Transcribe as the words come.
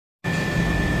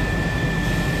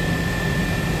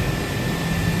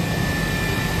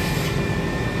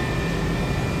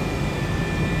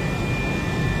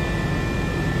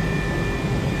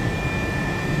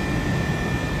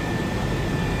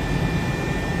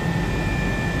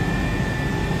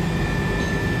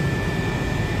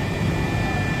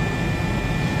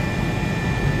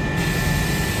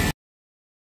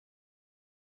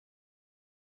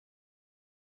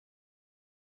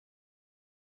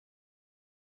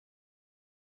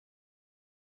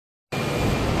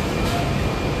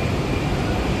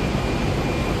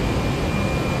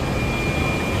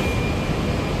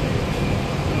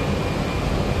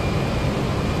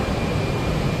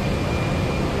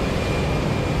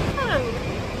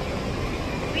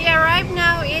arrived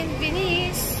now in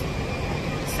Venice.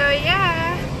 So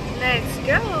yeah, let's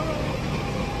go.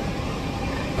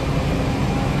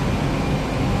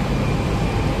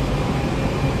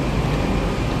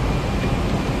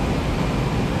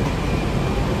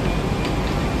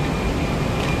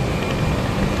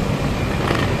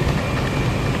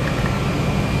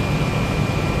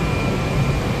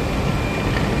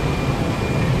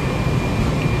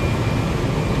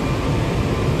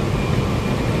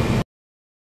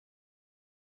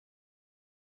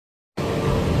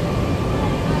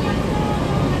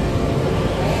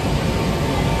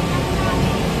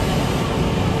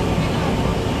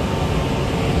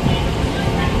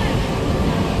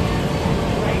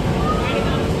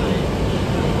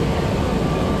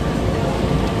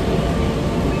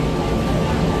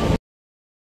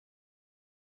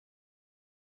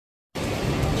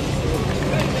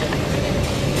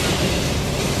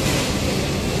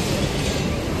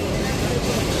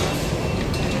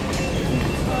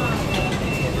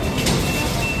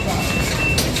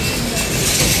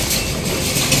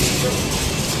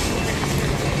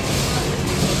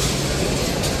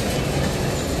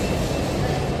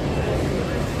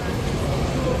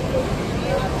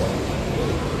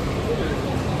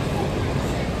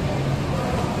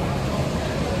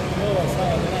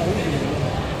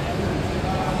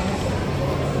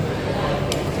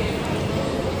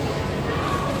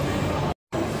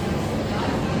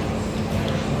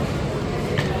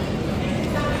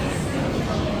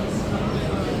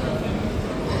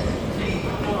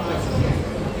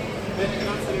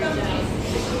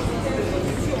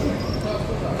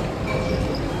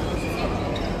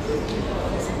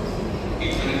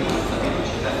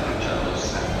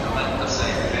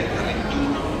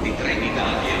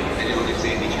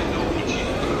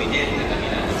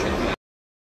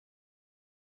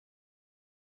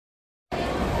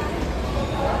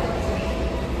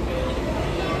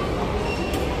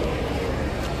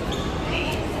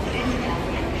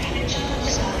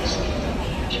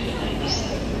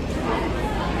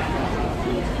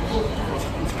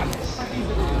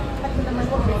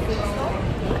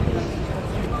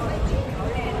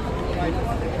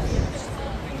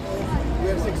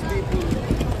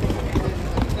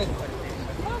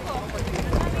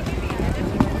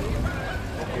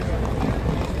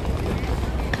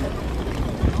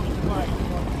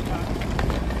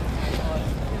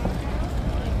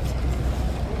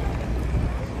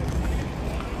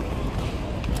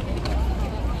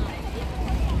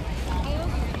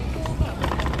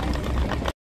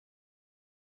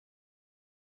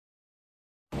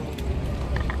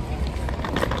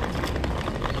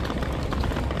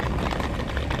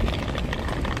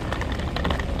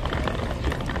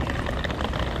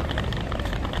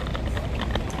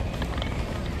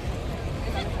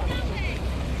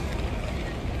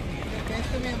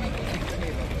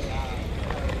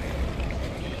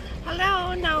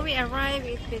 Hello, now we arrive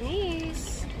at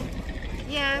Venice.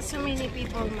 Yeah, so many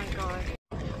people, oh my god.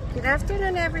 Good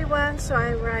afternoon everyone, so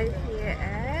I arrived here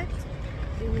at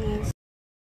Venice.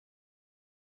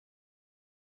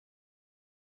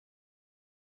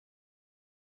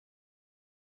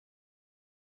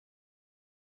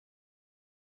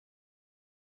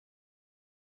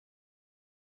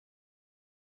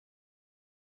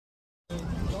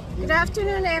 Good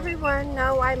afternoon everyone,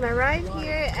 now I'm arrived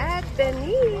here at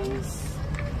Venice.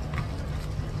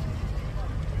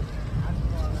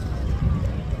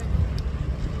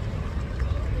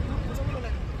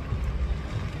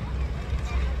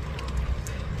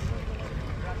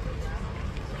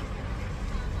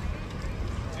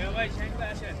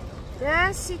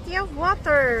 The city of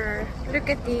water. Look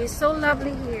at this, so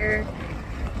lovely here.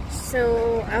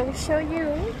 So I will show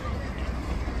you.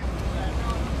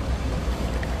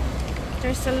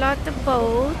 There's a lot of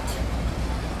boat.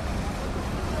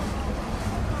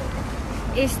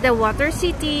 It's the water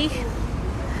city,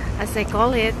 as I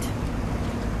call it.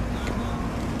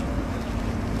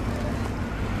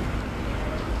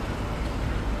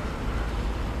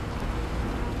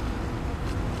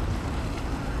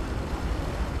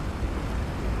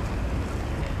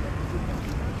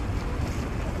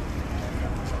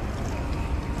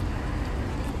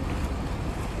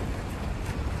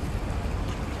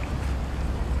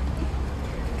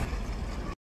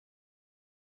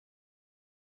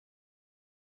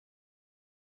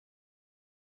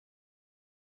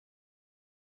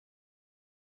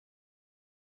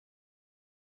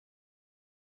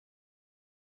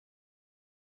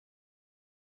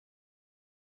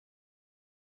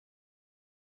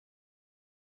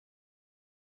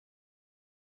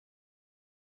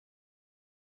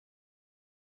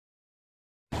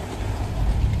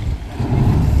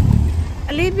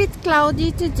 little bit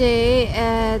cloudy today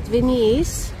at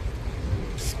Venice,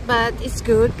 but it's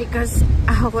good because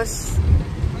I was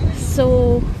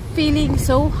feeling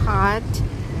so hot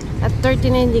at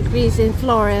 39 degrees in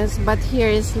Florence, but here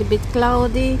is a little bit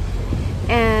cloudy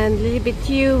and a little bit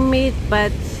humid,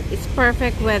 but it's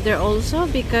perfect weather also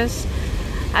because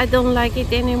I don't like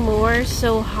it anymore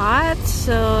so hot.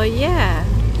 So yeah.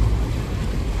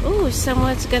 Oh,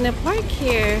 someone's gonna park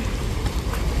here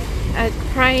at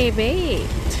private.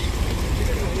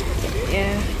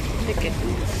 Yeah, look at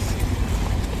this.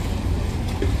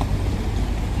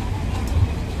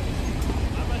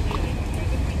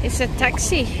 It's a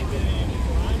taxi.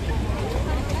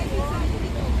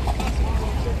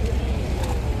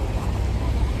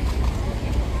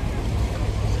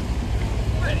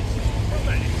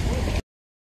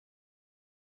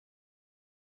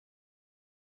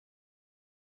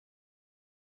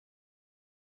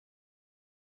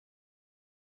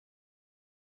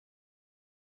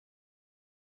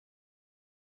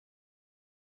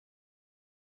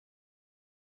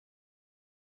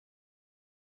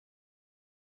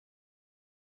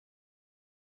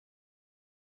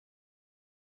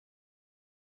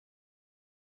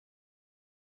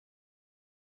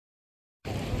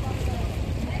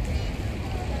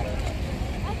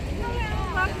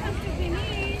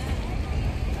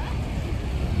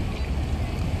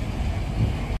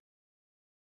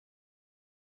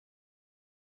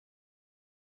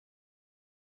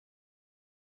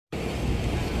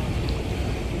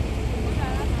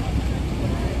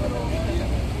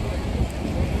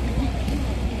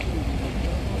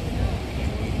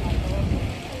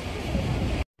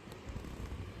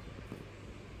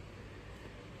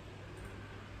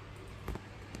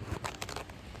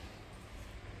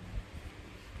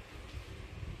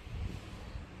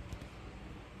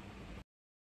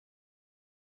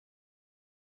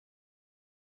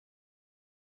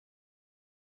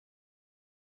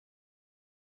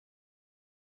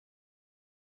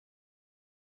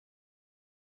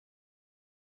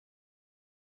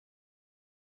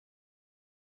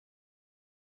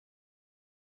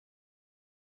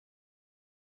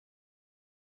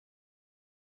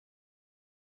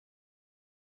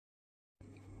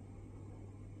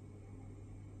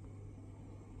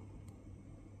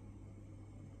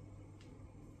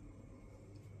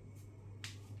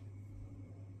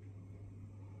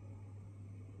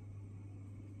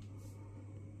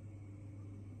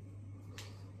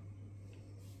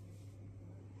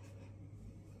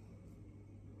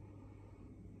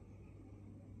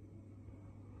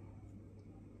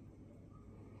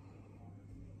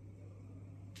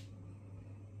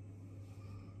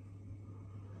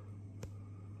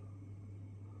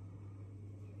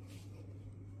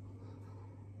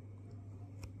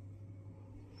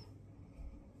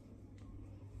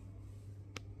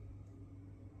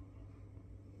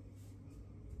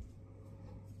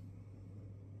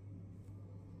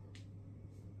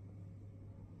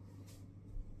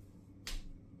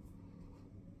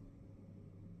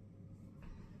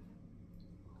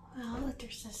 Oh,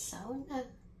 there's a sauna.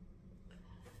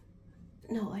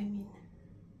 No, I mean.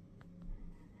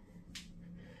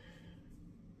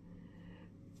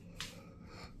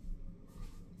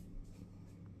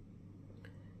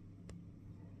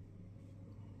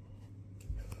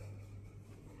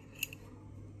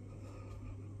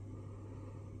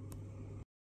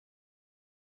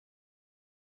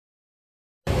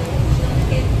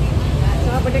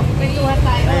 So, pagkakwentuhan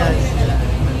tayo.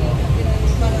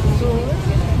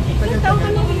 Ilang taon ka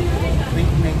na?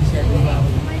 2097. Oh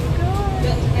my God.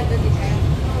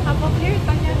 Habang here,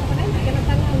 tanya mo na. Hindi ka na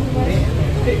tanya mo.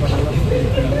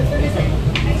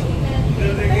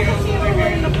 Kasi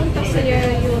ako napunta sa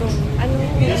Europe.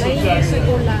 9 years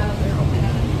ago lang.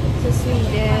 Sa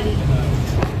Sweden.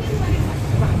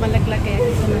 Baka malaglag kaya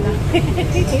kasi malaki.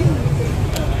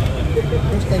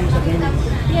 First time sa Venice.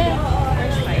 Yeah.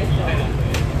 First time.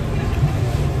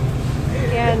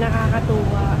 Kaya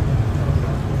nakakatuwa.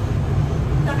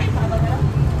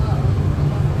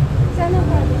 Sana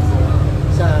ba?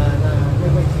 Sa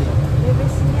Venice.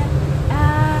 Venice.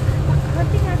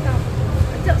 Hati nga ka.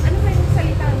 Ano ba yung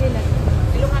salita nila?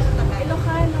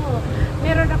 Ilocano.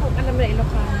 Meron akong alam na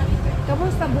Ilocano.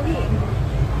 Kamusta buhi?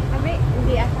 Kami,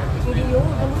 hindi ata. Hindi yun.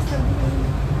 Kamusta buhi?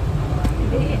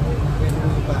 Hindi.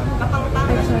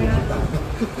 Ay, sorry.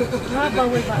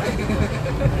 Bawal ba?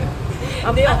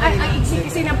 Ang iksik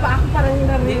kasi ng paa ko parang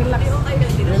na-relax.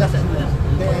 Relax mo.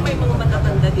 Kung may mga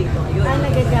matatanda dito, yun.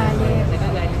 Nagagalit.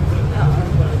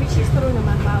 Which is true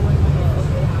naman, bawal mo.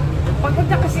 Pagod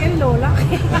na kasi ang lola.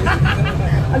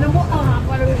 Ano mo,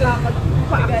 parang lakad.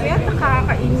 Paakyat,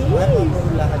 nakakainis.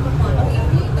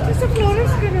 Sa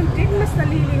Florence, ganun din, mas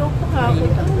naliligaw pa nga ako.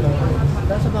 Mainit ang Florence.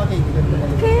 Dahil sa bagay, hindi ka naman.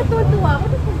 Kaya tuwa ako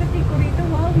nung pagdating ko rito.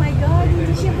 Wow, my God,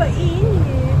 hindi siya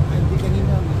mainit. Ay, hindi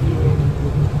kanina.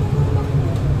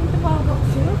 Tawag ako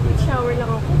siya, quick-shower lang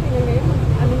ako. Kaya ngayon,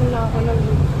 ano lang ako ng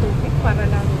tubig para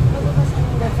lang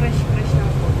fresh lang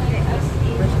ako. Kaya as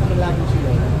in, Fresh na malapit sila.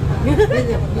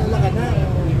 Hindi, wala ka na.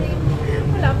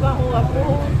 wala pa ako apo.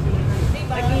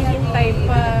 Naghihintay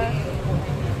pa.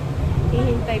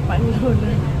 Hihintay pa ang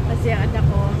lola. Kasi ang anak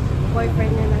ko,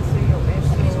 boyfriend niya nasa US.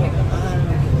 So,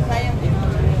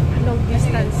 long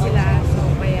distance sila. So,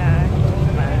 kaya hindi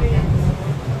pa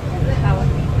tawag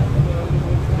dito.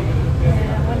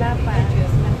 Kaya wala pa.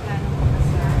 Nagplano pa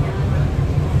kasi.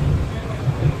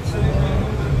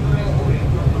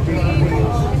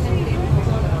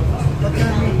 Pagka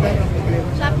may tayo ang problema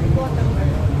sa Sabi ko,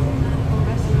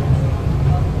 oras na.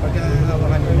 pagka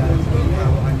hawakan nila,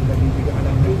 bibigyan ka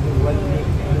lang ng 1 week,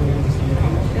 2 weeks.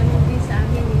 Ganun din sa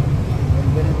amin eh.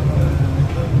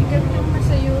 Ikaw lang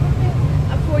nasa Europe eh.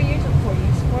 4 years of 4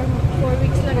 years. 4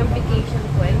 weeks lang ang vacation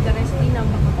ko and the rest di na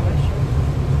makapakasyon.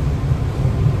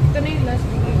 Ito na yung last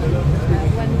week.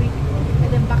 1 week and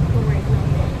then back to work na.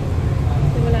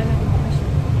 Kasi wala na akong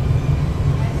bakasyon.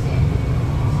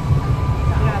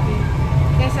 Grabe.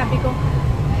 Kaya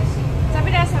sabi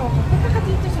na asawa ko, punta ka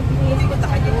dito sa Venice, punta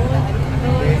ka doon.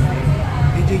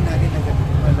 Enjoy natin ang gabi.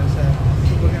 Wala sa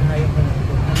siguro ang hayop ka na.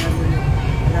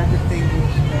 Another 10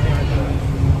 years na medyo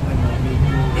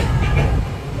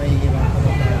mahihirapan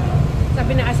ka pa.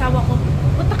 Sabi ng asawa ko,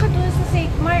 punta ka doon sa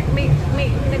St. Mark, may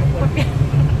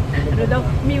ano daw,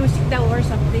 music daw or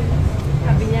something.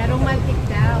 Sabi niya, romantic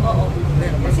daw. Oo.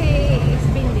 Kasi it's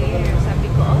been there. Sabi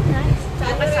ko, oh nice. Sa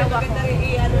asawa ko. Maganda rin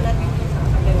i-ano natin ito sa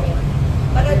academy.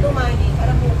 Para dumani,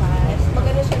 para bukas,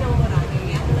 magano siya ng Murano.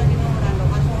 I-ano natin ng Murano.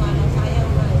 Kaso nga lang, sayang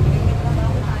na. May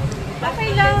trabaho tayo. Okay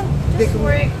lang. Just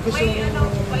work. May ano,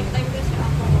 part-time kasi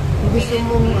ako. Gusto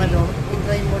mong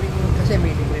i-try mo rin yung, kasi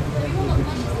may libre mo rin.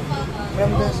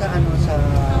 From doon sa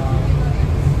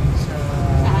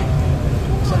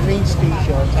sa train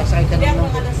station, sasakay ka Hindi lang ako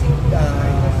ng alasing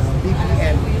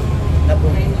BPM na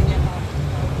buong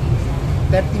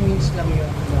 30 minutes lang yun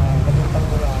na papuntang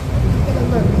Murano. Alam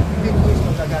mo, Venice,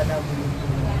 magagana mo yun.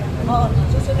 Oo,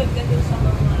 susunod ka din sa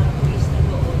mga turista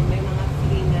doon. May mga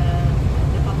free na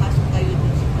napapasok tayo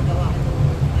doon sa pagawaan ng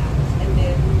tax. And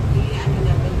then, i-ano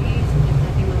natin, i-sunod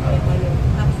natin mga ano.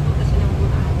 Tapos po kasi ng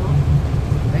Murano.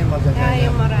 Ay, magagala. Kaya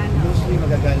Murano. Mostly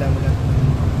magagala mo lang.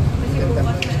 Kasi Ganda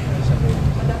bukas, mo sa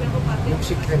madami akong party. yung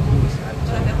secret news. Marami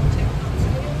akong check out. So,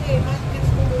 yun eh, markets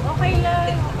mo doon. Okay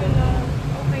lang. No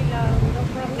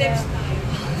problem. Next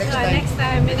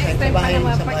time. Next time pa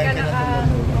naman. Pagka naka...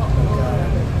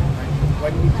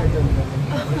 One week ka doon.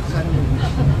 Saan mo?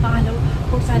 Pakalaw,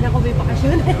 kung sana ko may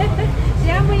bakasyon.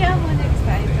 Siya mo next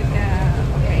time. Pagka,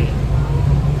 okay.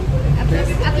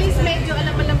 At least medyo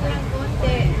alam mo lang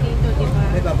konti dito, di ba?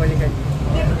 May babalikan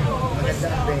dito. Maganda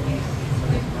ang Venice.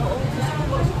 Oo, gusto ko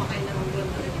ba sumakay ng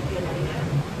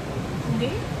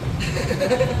Hindi.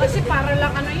 Kasi para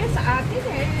lang ano yan sa atin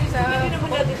eh.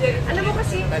 Alam mo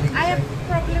kasi, I have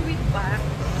problem with back.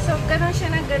 So, ganon siya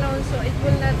ng ganon. So, it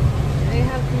will not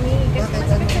help me. Kasi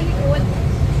masakit sa likod.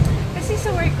 Kasi sa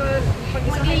work ko, pag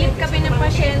maglilip kami ng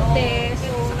pasyente, so,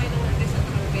 sakay na natin sa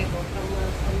Tranqueco from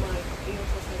yung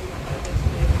sa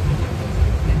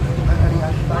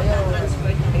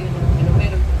transfer na kayo ng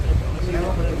meron po dito.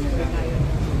 Transfer tayo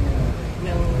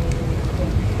ng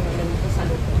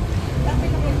kasalukuyan. Dami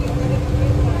lang yung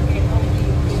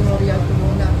Gusto mo Rialto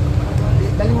muna.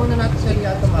 Dali muna natin sa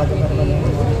Rialto Maga para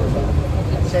naman.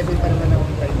 7 pa naman ang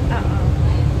time. oo.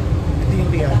 Ito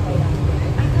yung Rialto.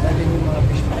 Dali yung mga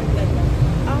fish market.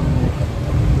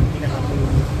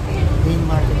 Pinaka-main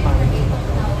market para rin.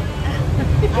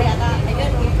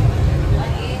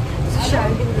 Siya,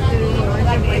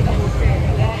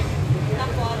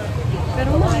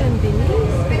 pero mahal din.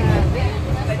 Grabe.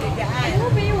 Ano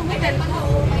ba yung hotel mo?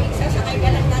 Sasakay ka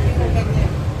lang natin ng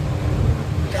ganyan.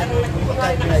 Ano lang,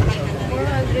 nakasakay ka na rin.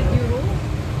 400 euro?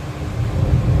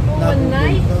 Oh, one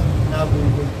night?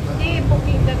 Nabugod. Hindi,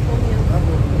 booking.com yun.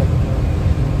 Nabugod.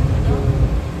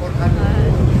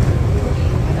 400.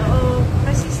 Oo,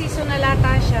 kasi seasonal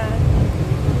ata siya.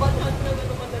 Ba't na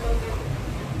gano'n ka dalawang ganyan?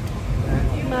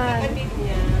 Yung Mahal. kapatid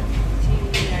niya, si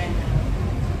Lana,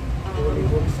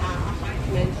 sa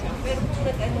apartment siya. Pero kung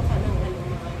nag-ano ka ng mga,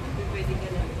 pwede ka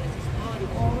na mag-assistant.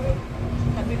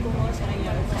 Sabi ko nga sa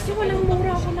kanya. Kasi walang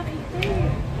mura ako nakita eh.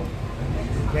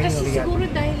 Yan Kasi yung Rialto. siguro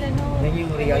dahil ano, Yan yung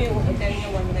Ano Rialto. yung hotel niya,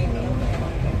 one night lang.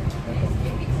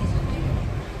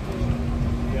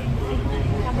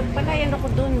 dapat pala yan ako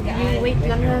dun. Wait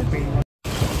lang ha.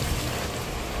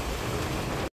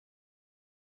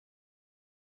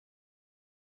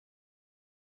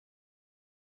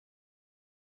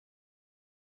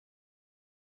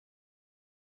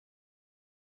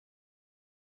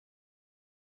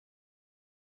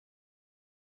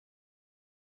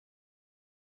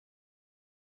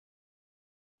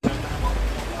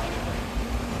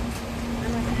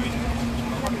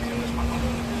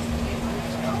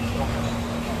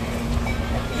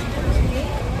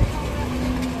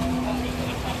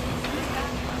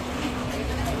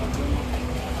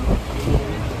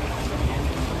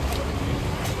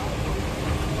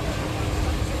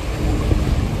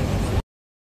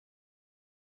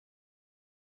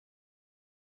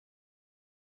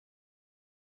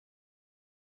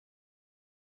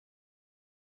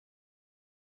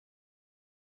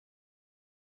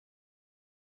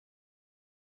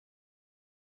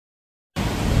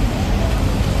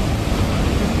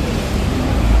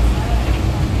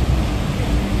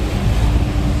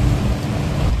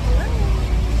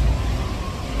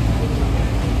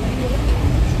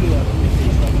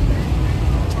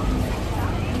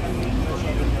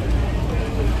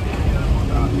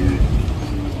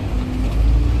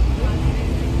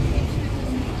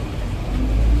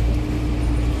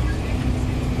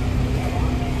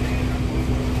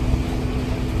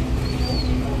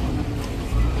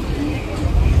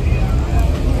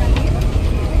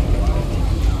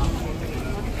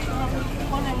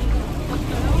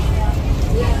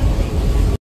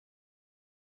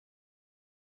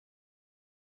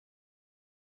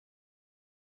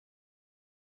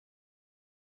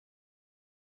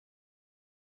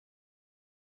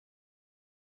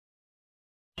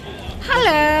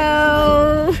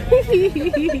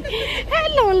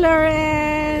 Hello,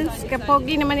 Lawrence!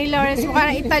 Kapogi naman ni Lawrence.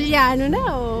 Mukhang Italiano na,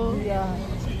 oh. Yeah.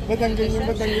 Batanggenyo.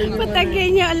 Patagay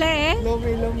niya ulit eh.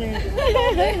 Lome.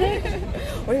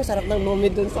 Uy, ang sarap ng lome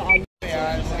dun sa ano.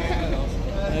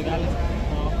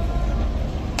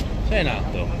 Sei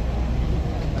nato.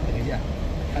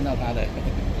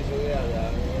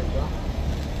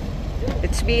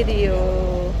 It's video.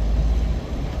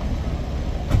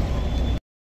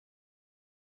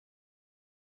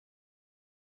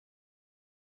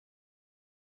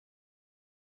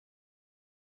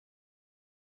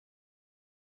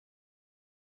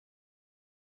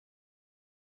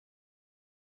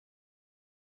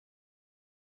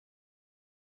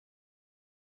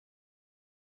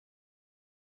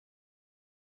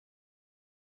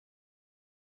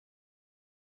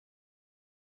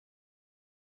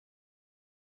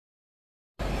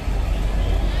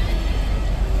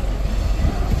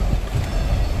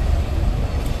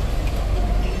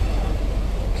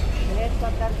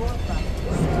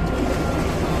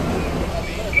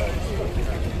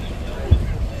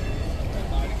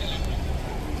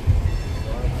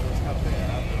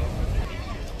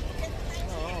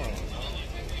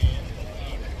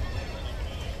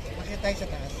 Bakit tayo sa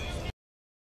taas?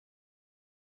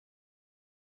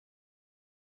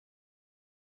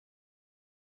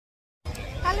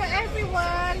 Hello,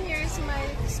 everyone. Here's my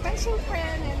special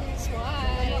friend and his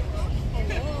wife.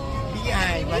 Hello.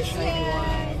 BI, batch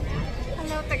 91.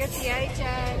 Hello, taga-Tiyay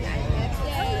dyan. I met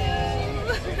them.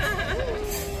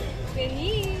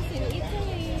 Venice in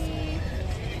Italy.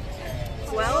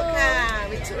 Welcome.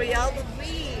 It's Rialto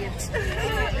Beach. It's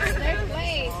their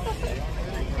place.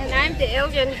 And I'm the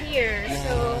alien here,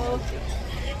 so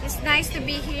it's nice to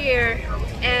be here.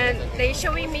 And they're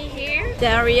showing me here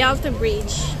the Rialto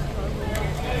Bridge.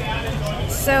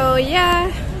 So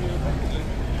yeah,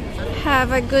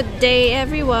 have a good day,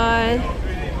 everyone.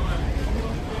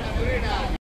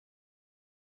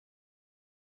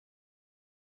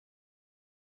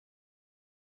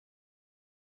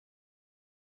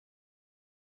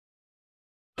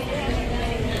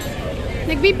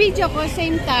 Nagbibideo ko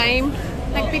same time,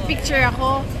 nagpipicture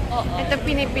ako. Ito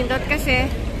pinipindot kasi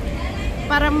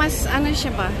para mas ano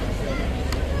siya ba?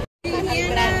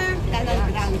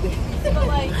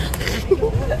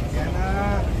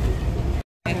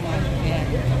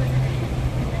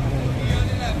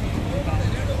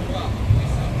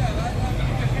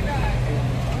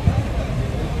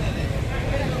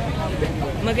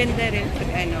 Maganda rin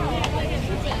pag ano.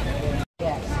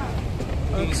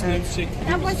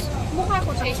 Tapos mukha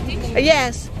ko sa stage.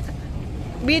 Yes.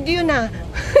 Video na.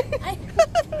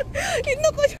 Ino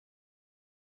ko.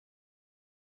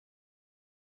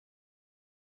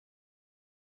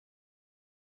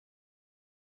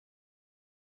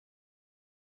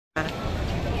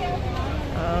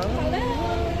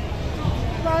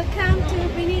 Welcome to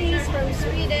Venice, from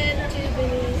Sweden to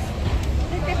Venice.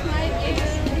 Look at my view.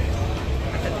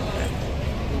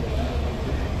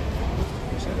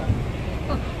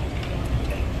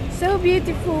 So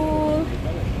beautiful.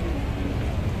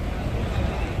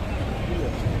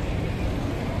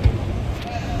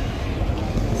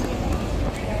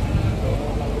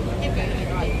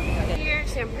 Here,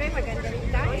 siyempre maganda rin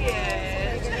tayo.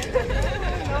 Yes.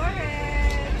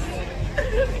 Lawrence.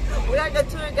 We are the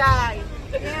tour guide.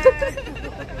 Yeah.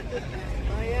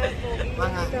 Oh yeah,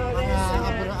 Mga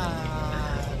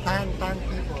tan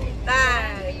people.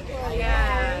 Tan.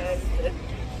 Yes.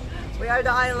 We are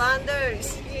the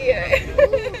islanders here.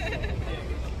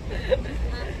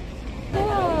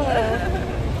 Oh.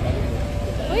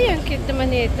 Uy, ang cute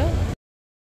naman nito.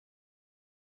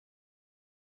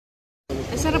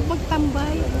 Ang sarap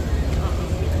magtambay.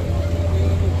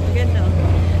 Maganda.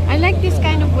 I like this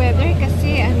kind of weather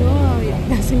kasi ano, it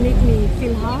doesn't make me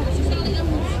feel hot.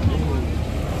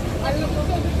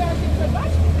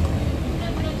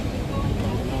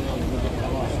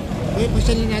 Eh,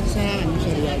 pasyalin natin sa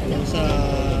Rialto,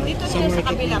 Dito sa rin sa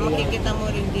market kabila, area. makikita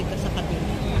mo rin dito sa kabila.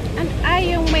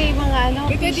 Yung may mga ano,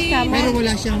 fish tama. Pero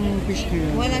wala siyang fish here.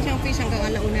 Wala siyang fish hanggang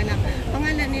alauna lang.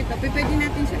 Pangalan nito, pwede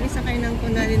natin siya isakay ng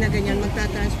kunwari na ganyan,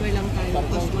 magta-transfer lang tayo.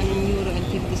 Cost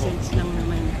 €1.50 lang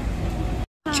naman.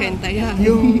 80 yan.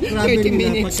 Yung 30 travel nila,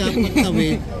 minutes.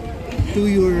 pagkapagtawid,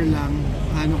 €2 lang.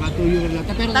 Ano ka, €2 lang.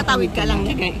 Pero Tatawid ka lang,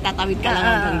 itatawid ka lang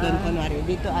hanggang doon kunwari.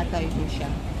 Dito ata yun siya.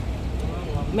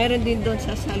 Meron din doon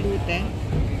sa Salute.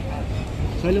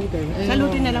 Salute.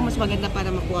 Salute na lang mas maganda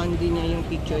para makuha din niya yung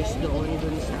pictures doon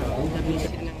sa tabi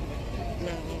ng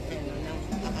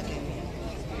academia.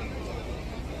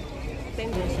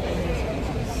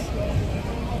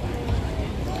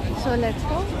 So let's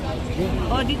go.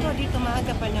 Oh, dito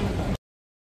maaga pa naman.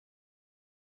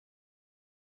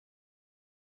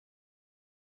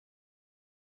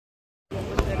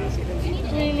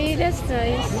 that's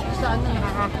nice. Saan na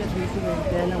nakakakit dito eh.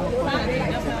 Kaya lang ako.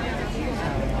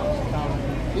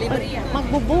 Libre yan.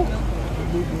 Magbubuk.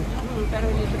 Pero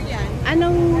libre yan.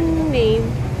 Anong name?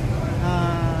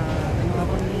 Ano nga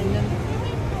po nila?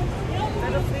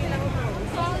 Pero free lang mo.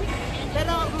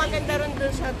 Pero maganda rin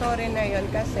dun sa Torre na yon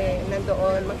kasi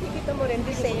nandoon, makikita mo rin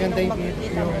design Ganda yung yung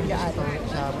makikita mo dyan.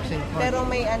 sa St. Mark. Pero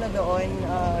may ano doon,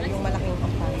 yung malaking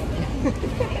kampanya.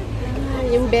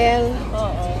 Yung bell.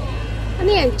 Oo. Ano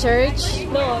yan? Church?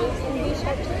 No, hindi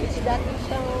siya church. Dati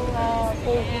siyang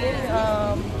cooking,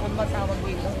 ang matawag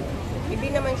dito. Hindi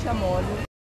naman siya mall.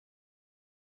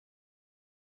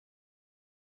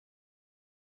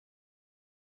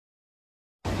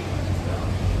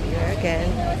 Here again.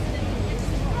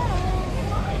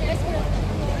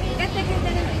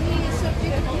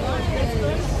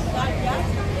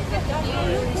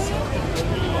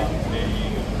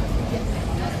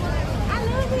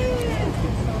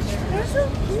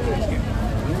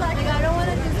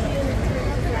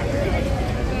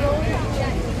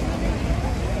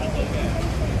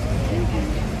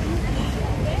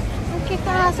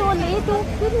 Kita solid ito.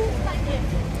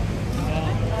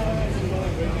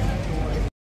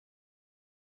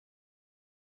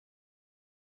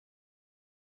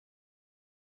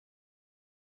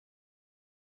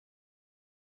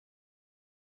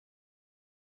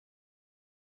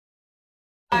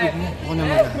 Ako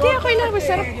naman. Hindi ako na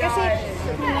masarap kasi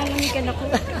nalalamigan ako.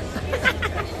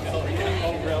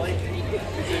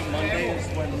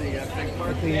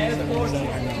 Ito yung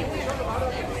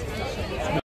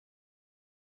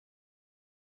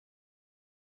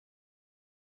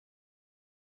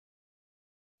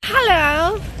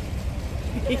Hello.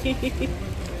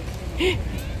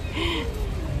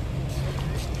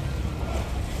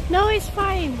 No, it's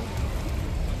fine.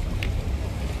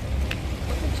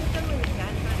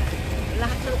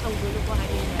 Lahat ng anggulo ko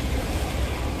kanina.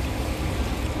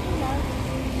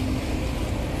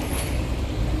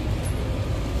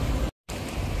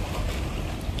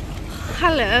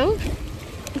 Hello.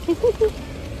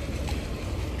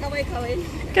 Kaway-kaway.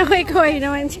 Kaway-kaway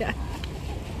naman siya.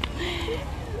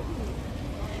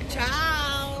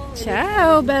 Ciao!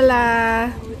 Ciao,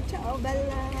 Bella. Ciao,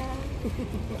 Bella!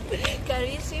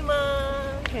 Carissima!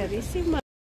 Carissima.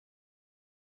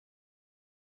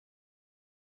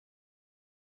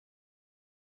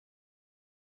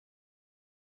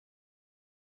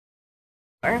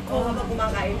 Ako habang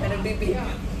kumakain ka nagbibigay.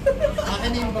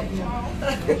 akin yung bag mo.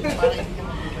 Para hindi ka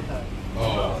makikita.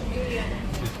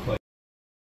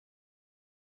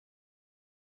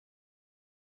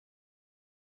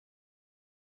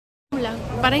 Lang,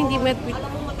 para hindi matwit.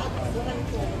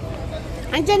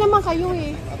 Andiyan naman kayo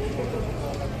eh.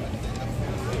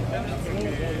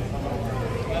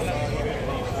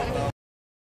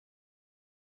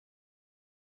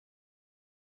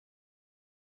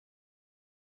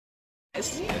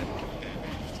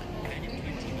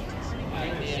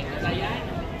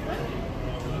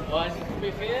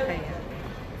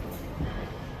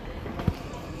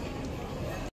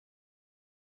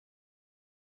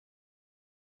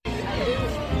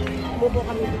 Bubo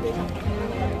kami dito sa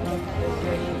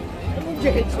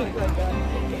Jersey ko.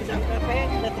 Isang kape,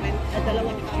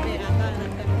 dalawang kape ata.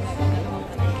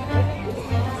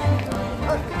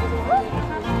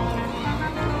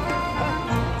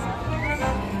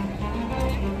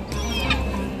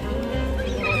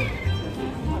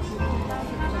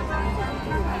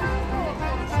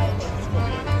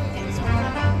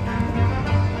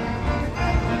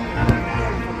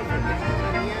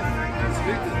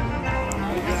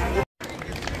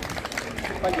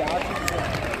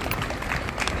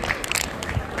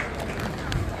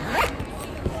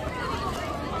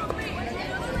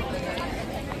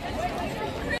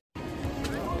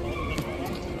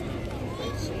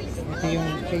 Ito yung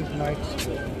St. Mark's.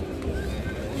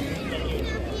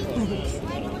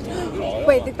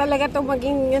 Pwede talaga ito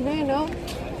maging ano yun, no?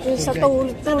 Yung sa tour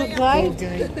guide.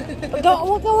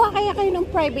 Gawa kaya kayo ng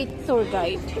private tour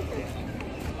guide.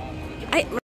 Ay,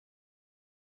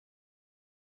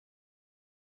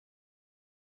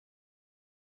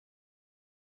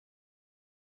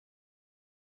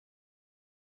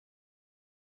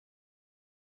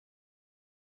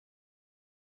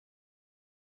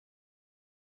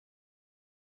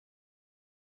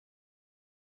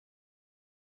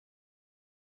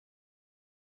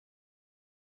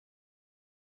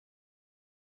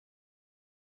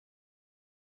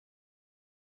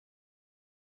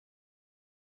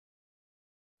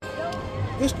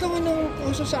 Gusto mo nung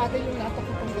uso sa atin yung natakot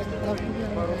ang ganda.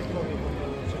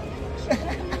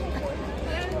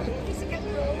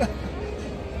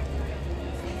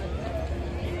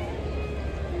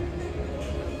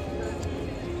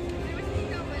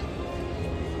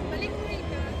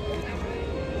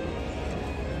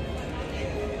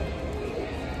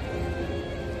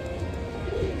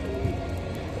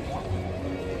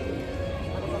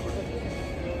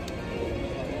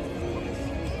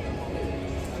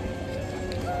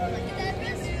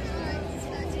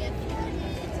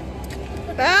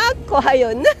 nakuha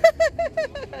yun.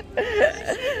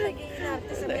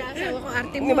 Nag-iinarte sa may asawa ko,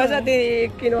 arte mo. Diba sa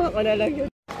kinuha ko na lang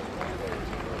yun.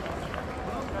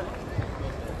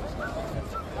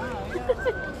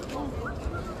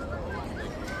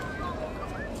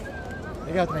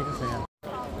 Ikaw, try ko sa'yo.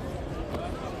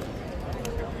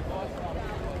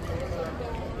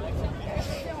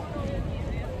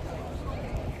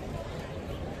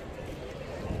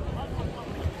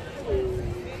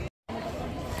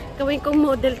 Gawin kong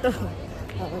model to.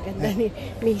 Oh, ganda ni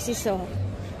Mrs. Oh.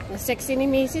 Sexy ni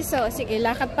Mrs. Oh. Sige,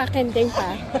 lakad pa, kendeng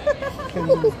pa.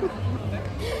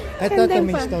 Ito, Kendeng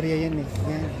may pa. istorya yan eh.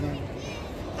 Yan, yan.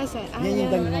 Asa? Yan yung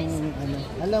dalang, ano.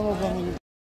 Alam mo bang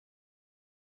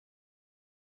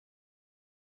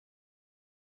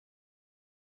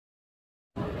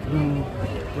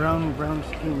yung brown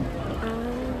skin.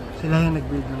 Sila yung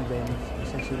nag-breed ng Venice.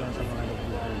 Isa sila sa mga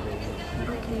nag-breed ng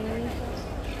Venice.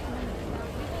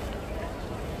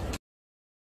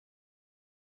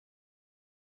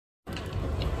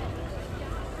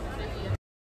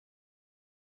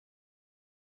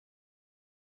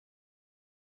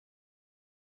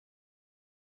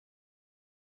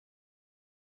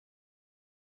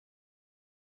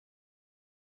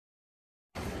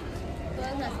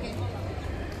 Okay.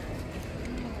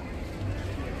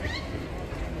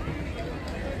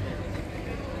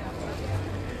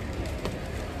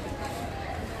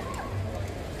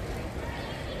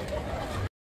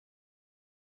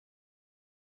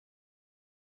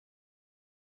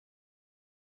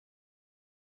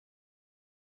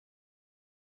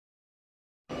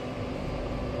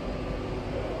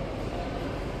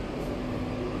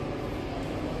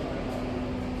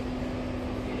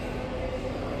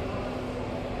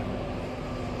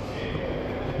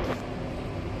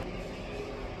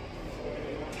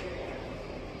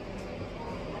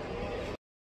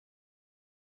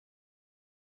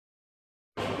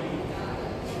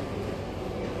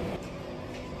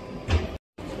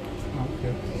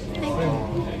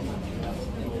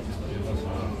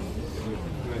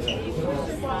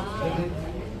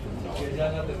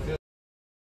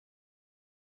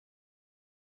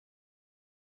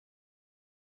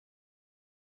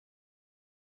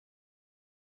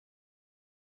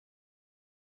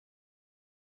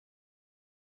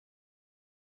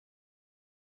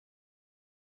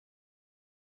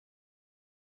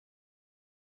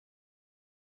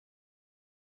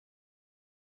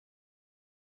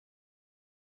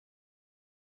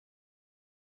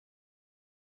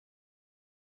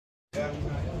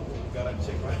 Gotta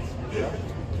check my yeah.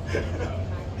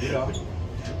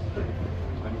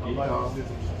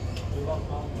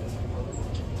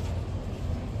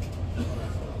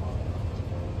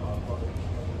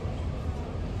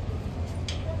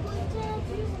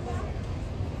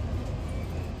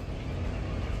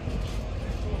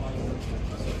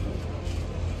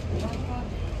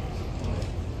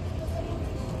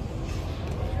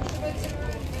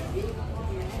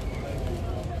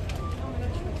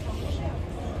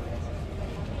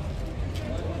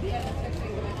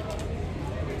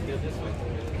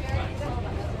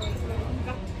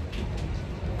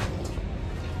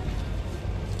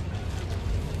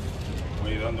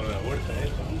 Voy dándole la vuelta a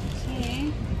esto, ¿no?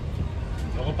 Sí.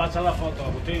 Luego pasa la foto,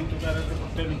 usted en tu cara de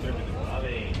reportero intrépido. A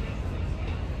ver,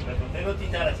 reportero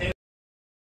titaracero.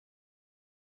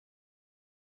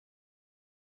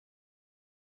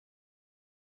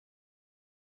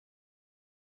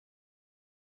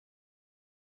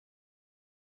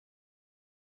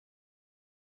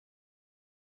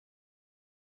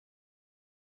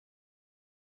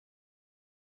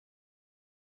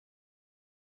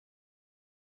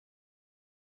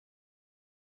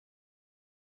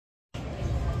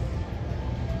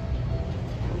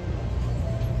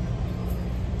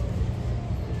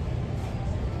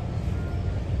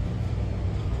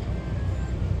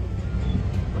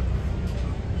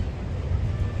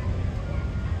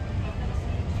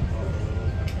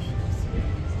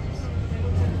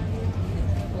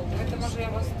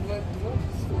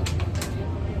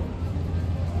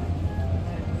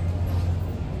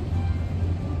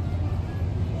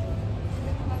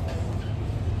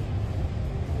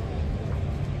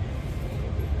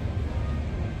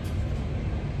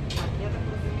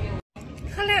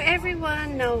 Hello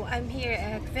everyone, now I'm here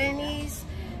at Venice,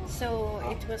 so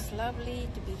it was lovely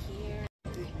to be here.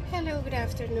 Hello, good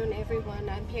afternoon everyone.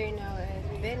 I'm here now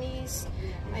at Venice.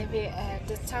 I'm here at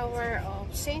the Tower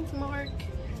of St. Mark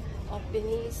of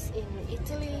Venice in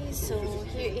Italy. So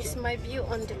here is my view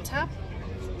on the top.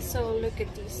 So look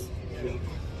at this.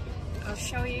 I'll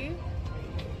show you.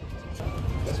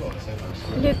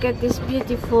 Look at this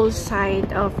beautiful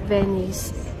side of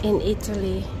Venice in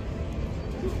Italy.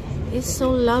 It's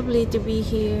so lovely to be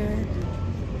here.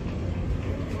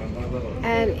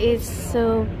 And it's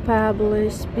so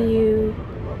fabulous view.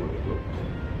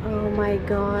 Oh my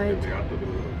god.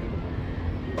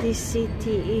 This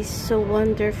city is so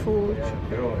wonderful.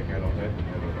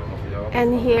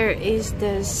 And here is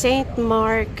the St.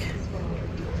 Mark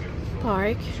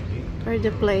Park, or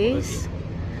the place.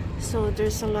 So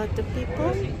there's a lot of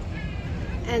people.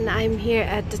 And I'm here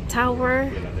at the tower.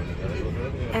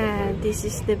 And this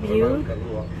is the view.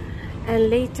 And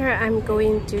later I'm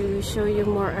going to show you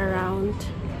more around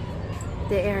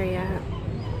the area.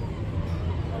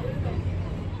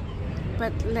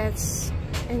 But let's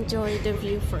enjoy the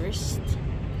view first.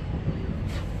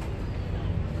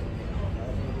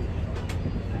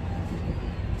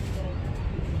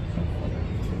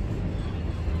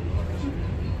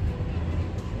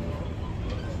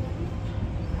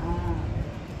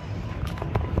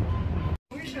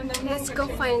 Let's go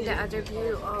find the other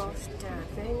view of the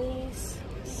Venice.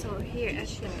 So here at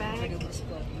the back.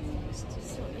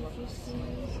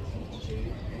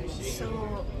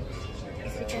 So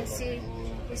if you can see,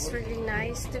 it's really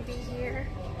nice to be here.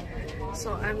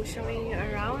 So I'm showing you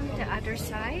around the other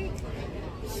side.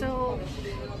 So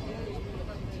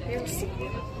you'll see.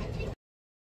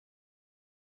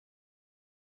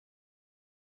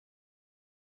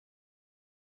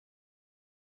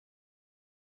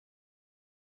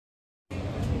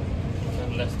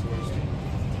 Less touristy.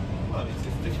 Well, it's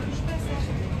different.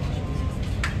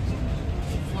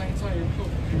 Flying tire, cool.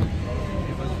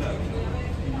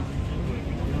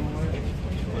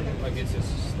 Like it's just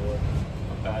a store,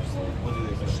 a bad store. What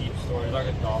is it? A sheep store. It's like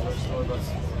a dollar store, but it's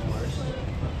worse.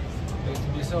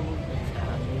 They sell like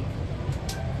candy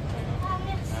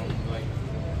and like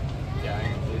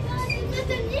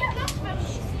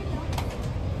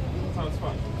sounds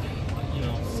fun. You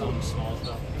know, some small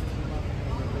stuff.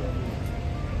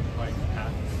 Like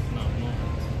hats. No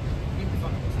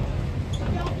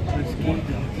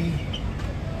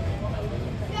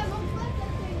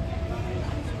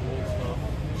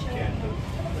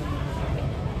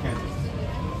hats.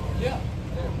 Yeah.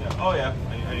 Oh yeah.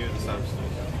 I knew the sound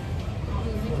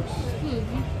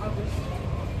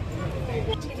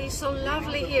It is so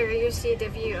lovely here. You see the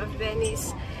view of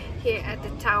Venice here at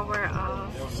the tower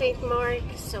of St. Mark.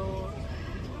 So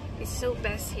it's so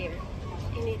best here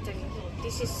in Italy.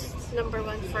 This is number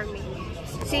one for me,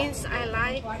 since I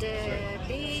like the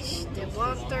beach, the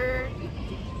water,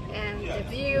 and the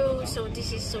view. So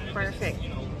this is so perfect.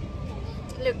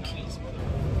 Look,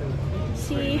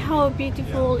 see how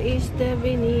beautiful is the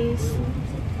Venice.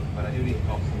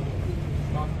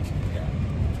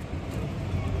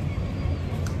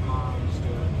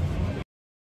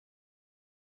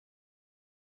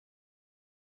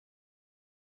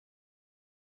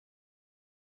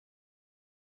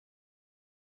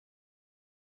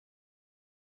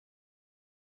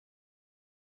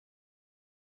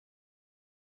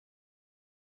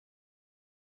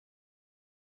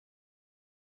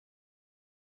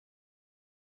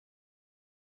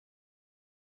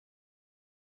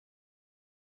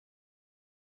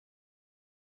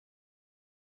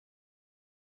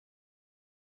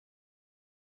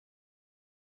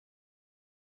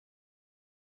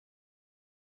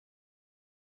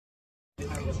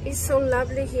 It's so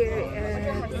lovely here.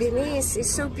 Venice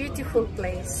is so beautiful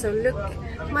place. So look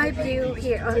my view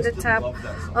here on the top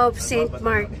of St.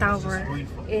 Mark Tower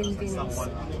in Venice.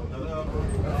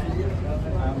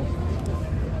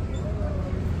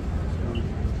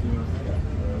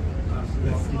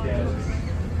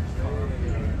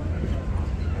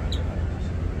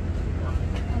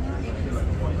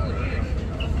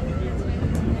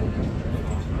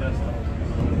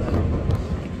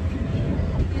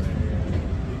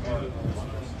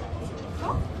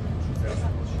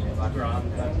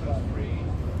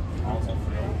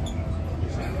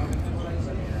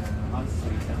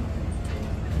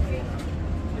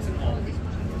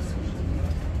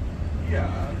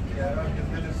 Yeah,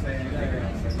 I'm just saying,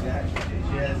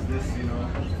 she has this, you know.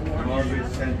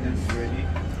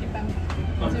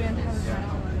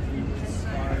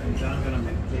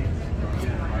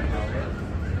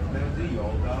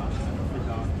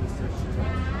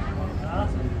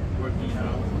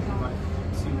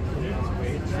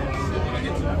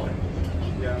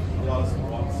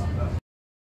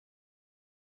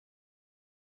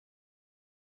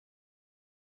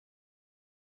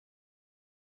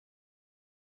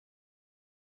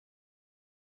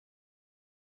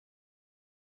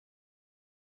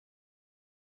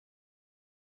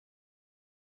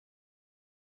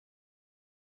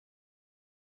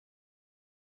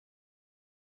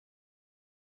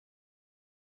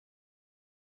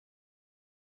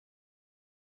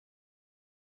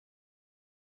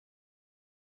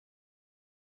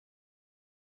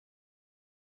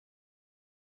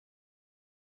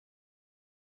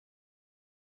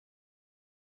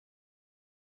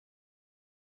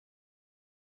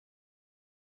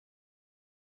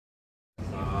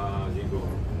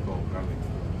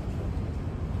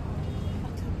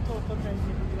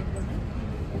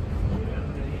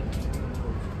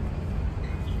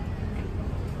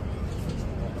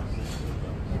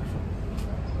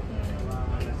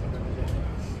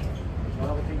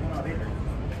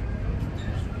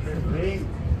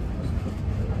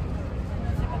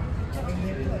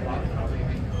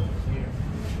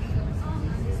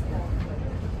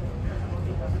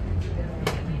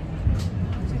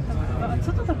 A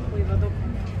co to tak pływa do...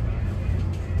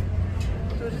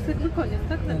 To już jest jakby koniec,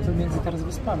 tak? To między teraz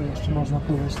wyspami jeszcze można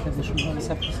pływać, te wyszły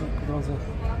wysepki są po drodze.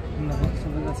 Nawet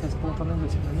cywilizacja jest połączona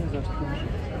wyspy, no nie? Zobacz, tu masz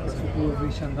spokój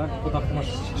wyjścia, tak? Po dachu masz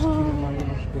ścieżki, normalnie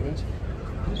możesz biegać.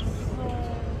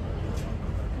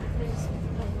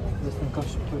 To jest ten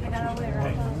kościół, który patrzysz na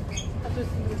ładnie. A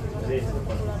to jest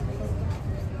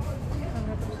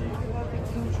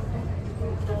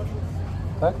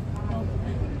Tak?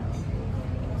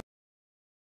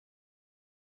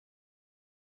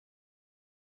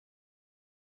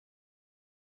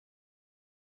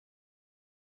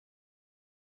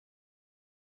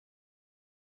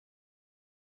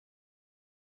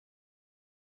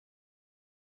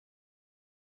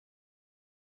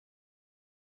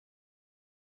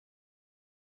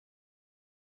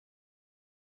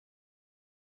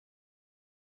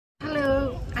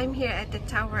 Hello, I'm here at the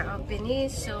Tower of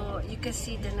Venice, so you can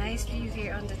see the nice view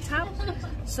here on the top.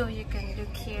 So you can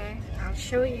look here, I'll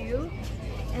show you.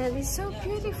 And it's so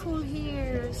beautiful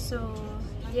here, so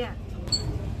yeah.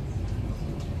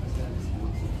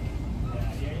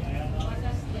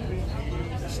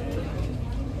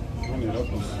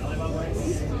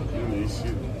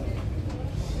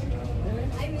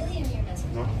 I really am your best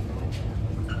friend.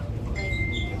 Like,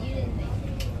 you didn't think.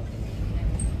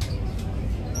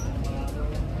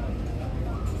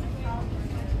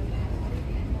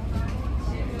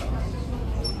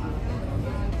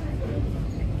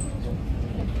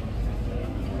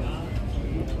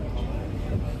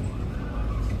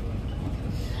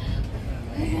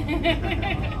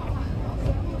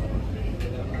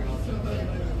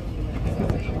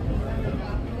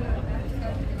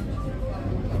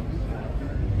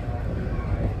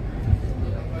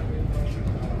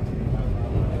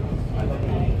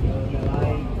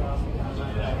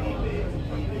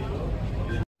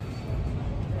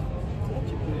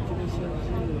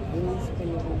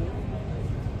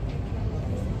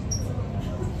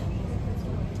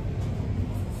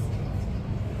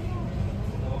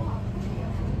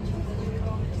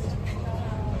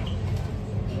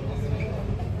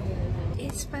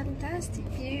 It's fantastic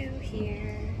view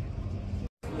here.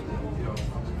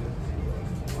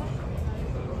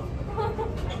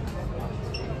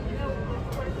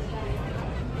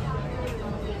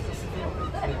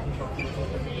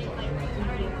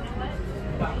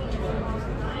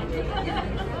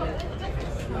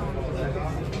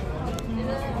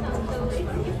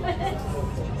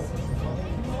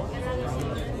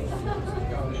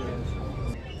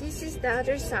 This is the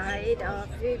other side of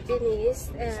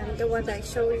Venice, and the one I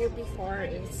showed you before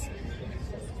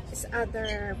is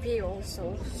other view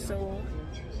also. So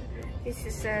this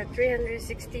is a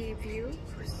 360 view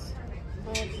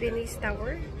of Venice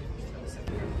Tower.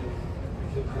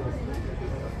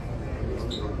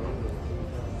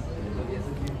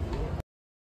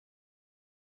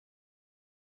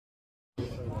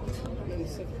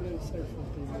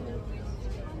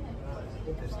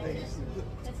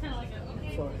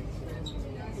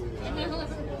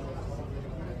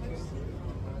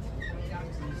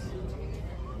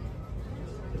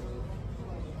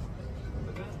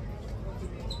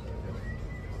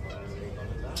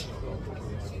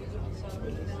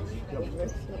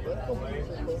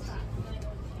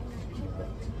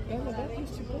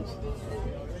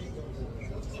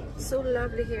 So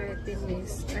lovely here at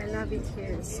Venice. I love it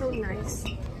here. It's so nice.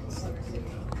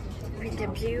 With the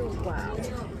view, wow,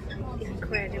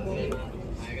 incredible.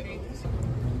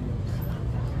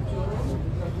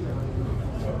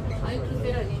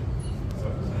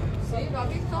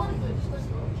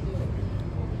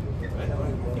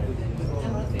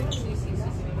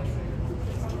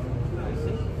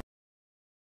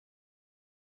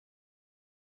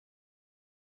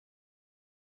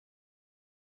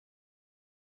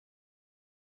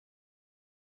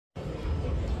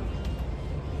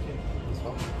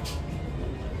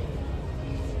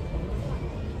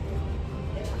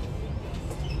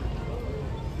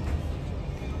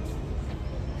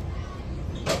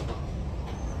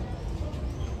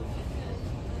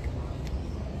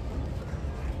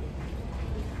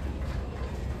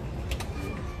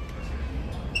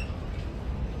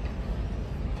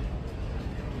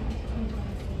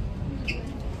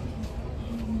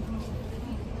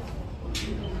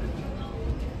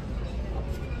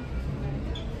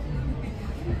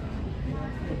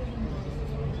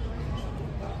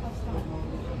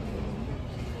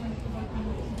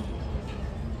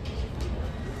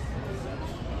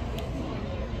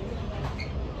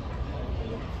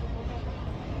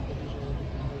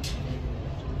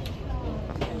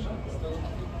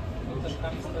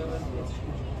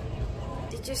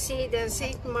 to see the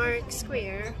St. Mark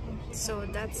Square. So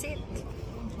that's it.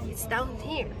 It's down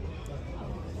here.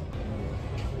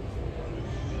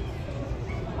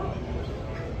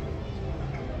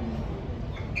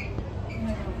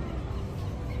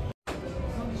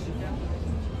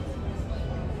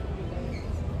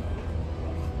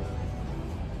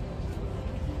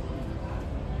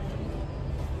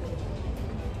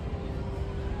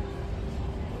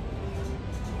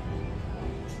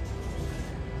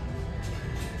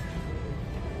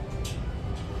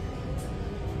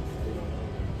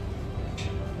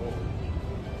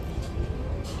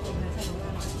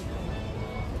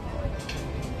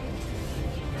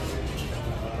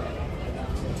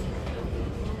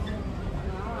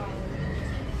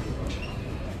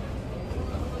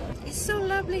 It's so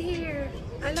lovely here.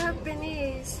 I love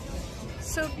Venice.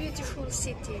 So beautiful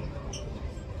city.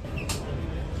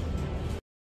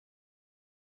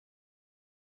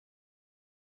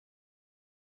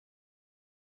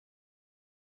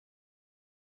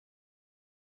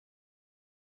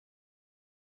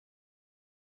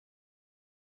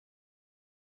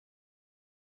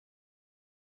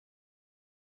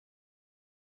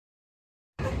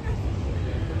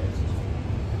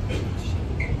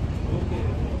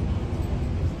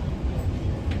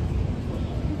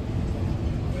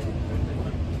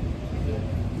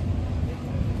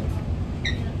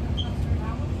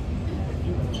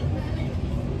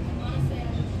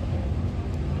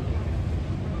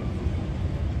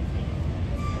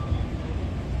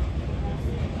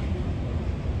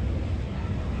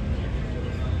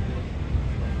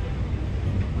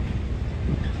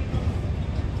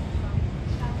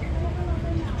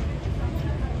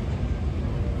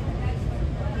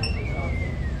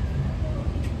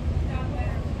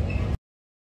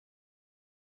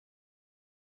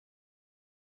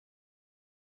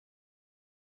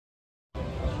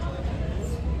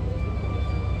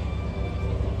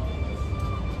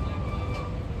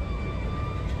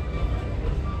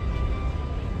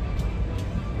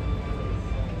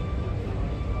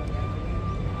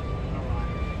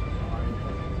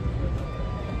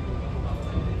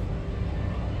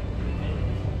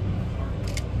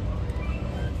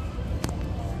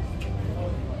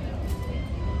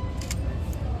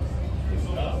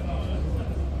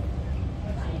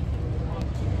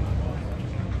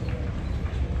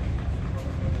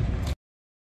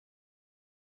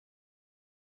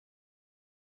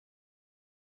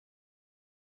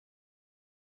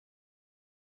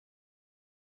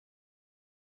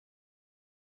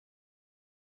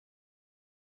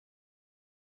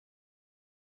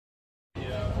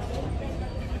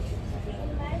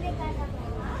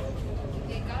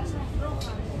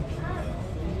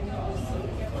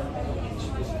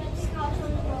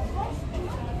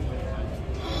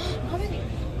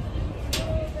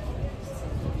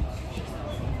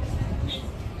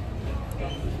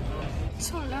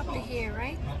 So lovely here,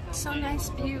 right? So nice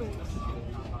view.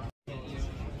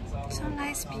 So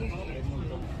nice view here.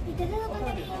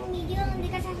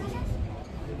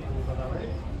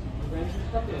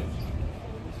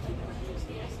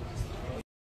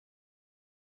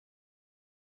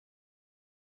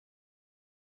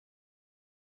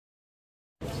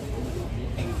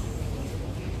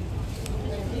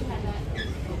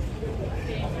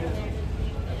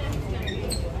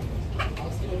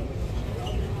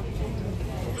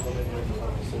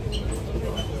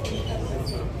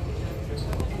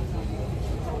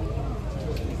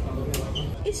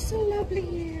 It's so lovely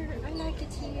here. I like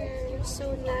it here. It's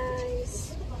so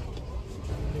nice.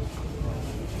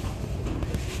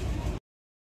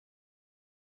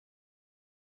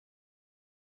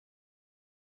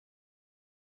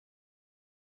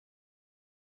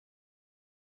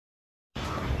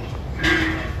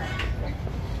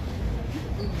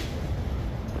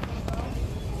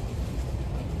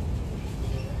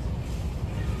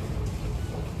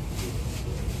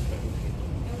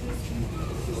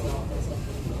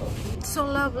 So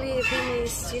lovely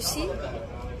Venice, you see?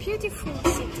 Beautiful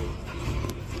city.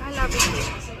 I love it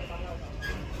here.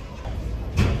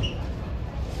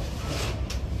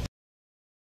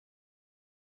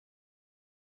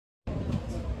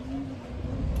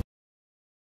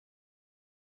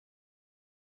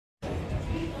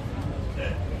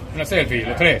 Una selfie,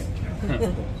 le tres.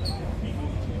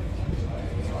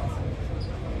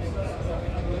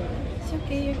 It's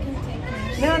okay, you can take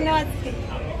it. No, no,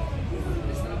 it's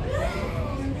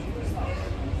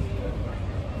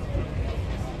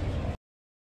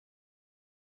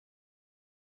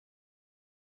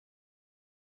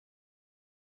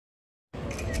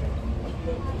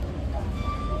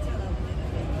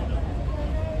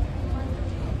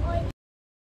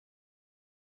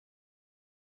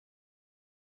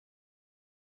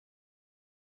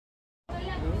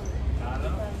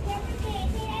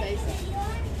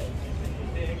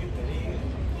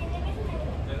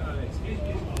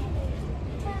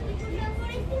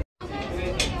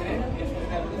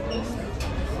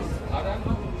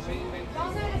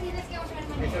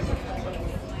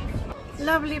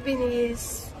lovely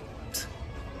Venice.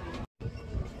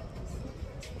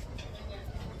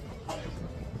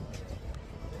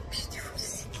 Beautiful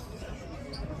city.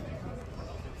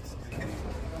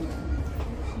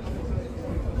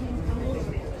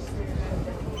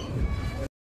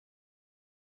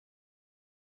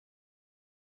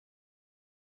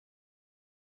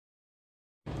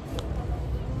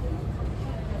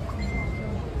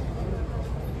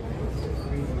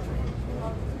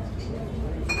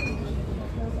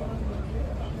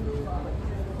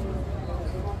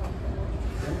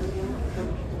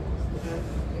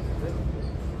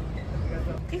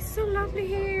 It's so lovely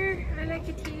here. I like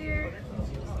it here.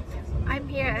 I'm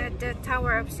here at the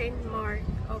Tower of St. Mark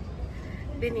of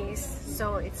Venice,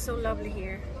 so it's so lovely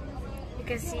here. You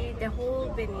can see the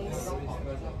whole Venice.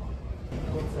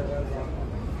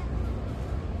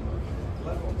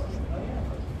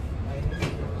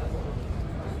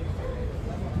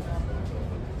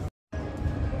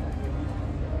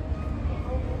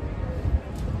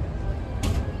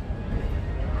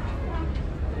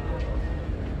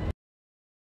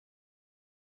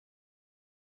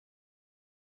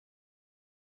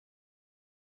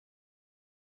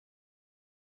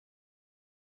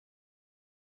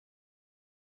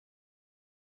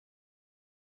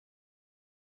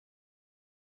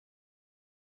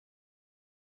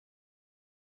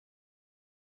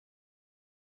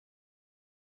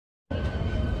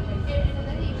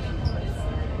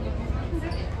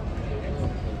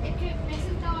 Es que me he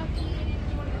sentado aquí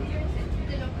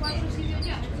de los 4 sitios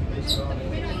ya.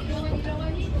 Pero y luego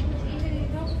allí y se dice,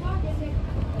 no, que se...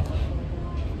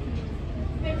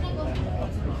 Pero una cosa.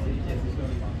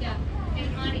 Ya, el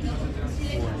marido. Si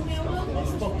le echas €1, pues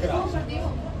partido.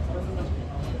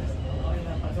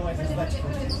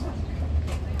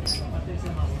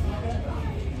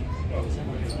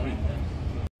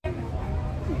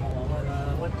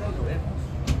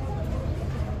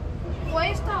 O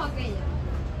esta o aquella.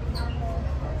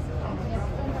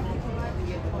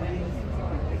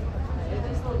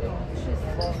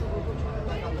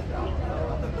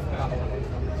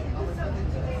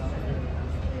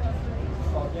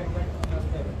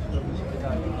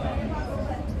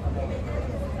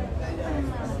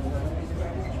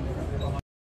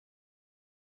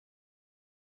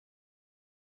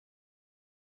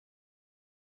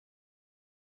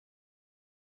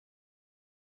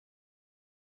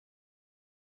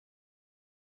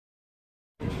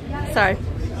 Sorry.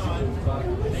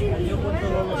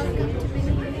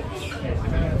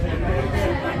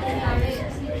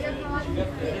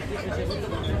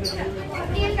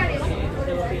 Y el cariño.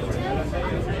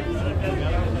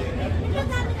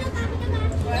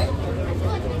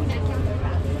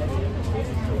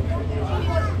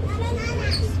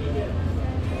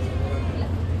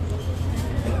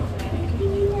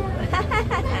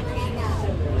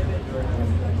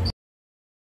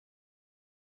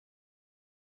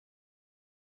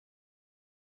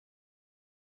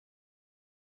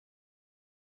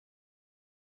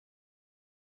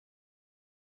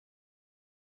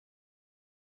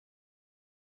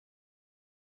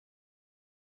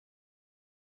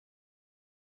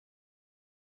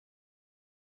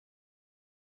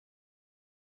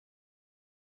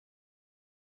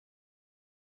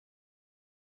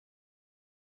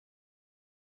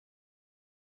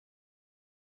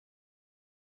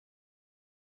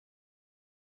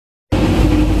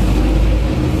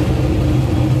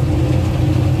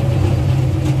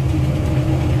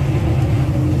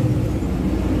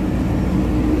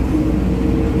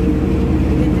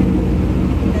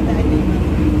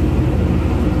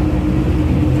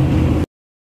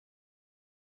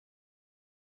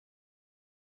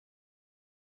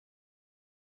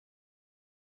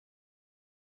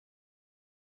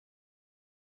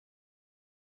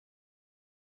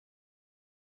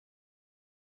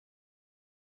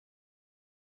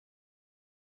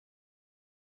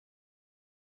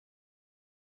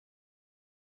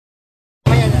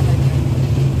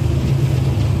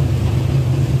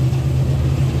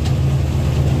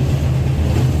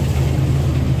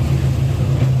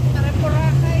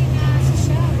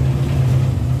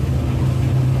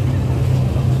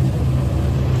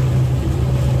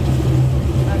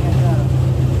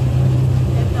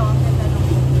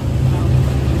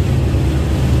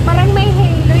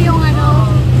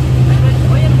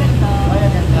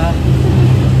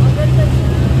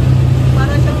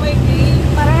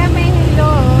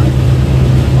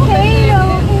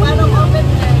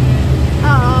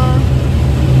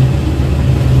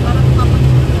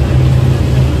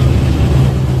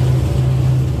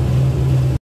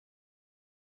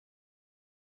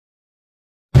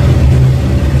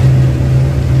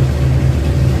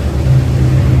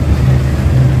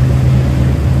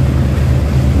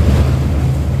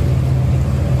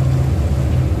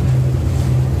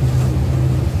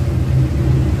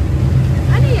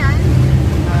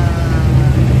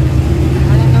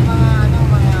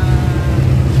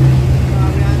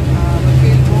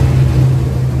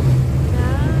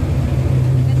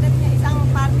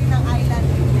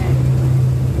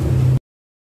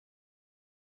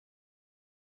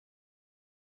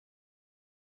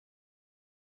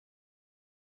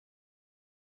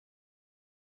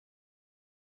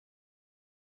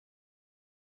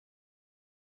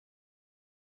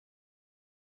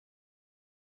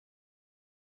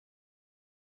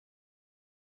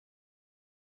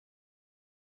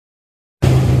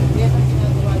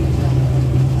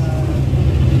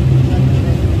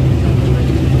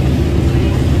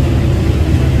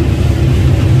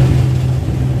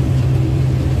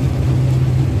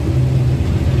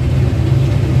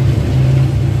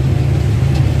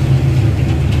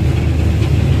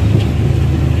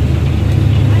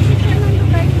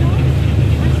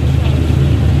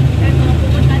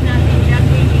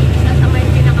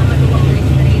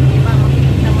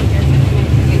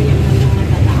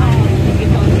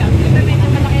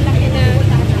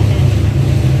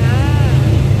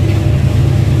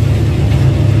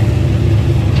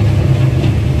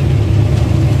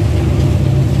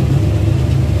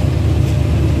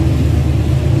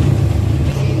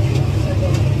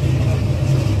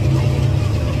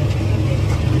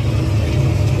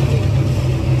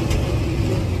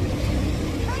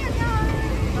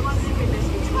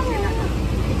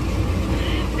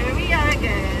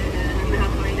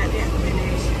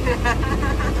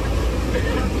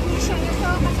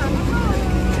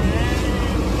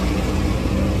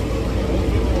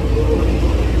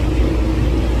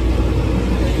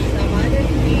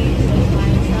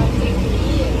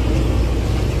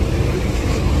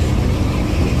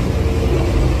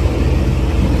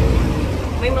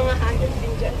 mga hayop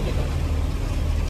din dyan, di ba?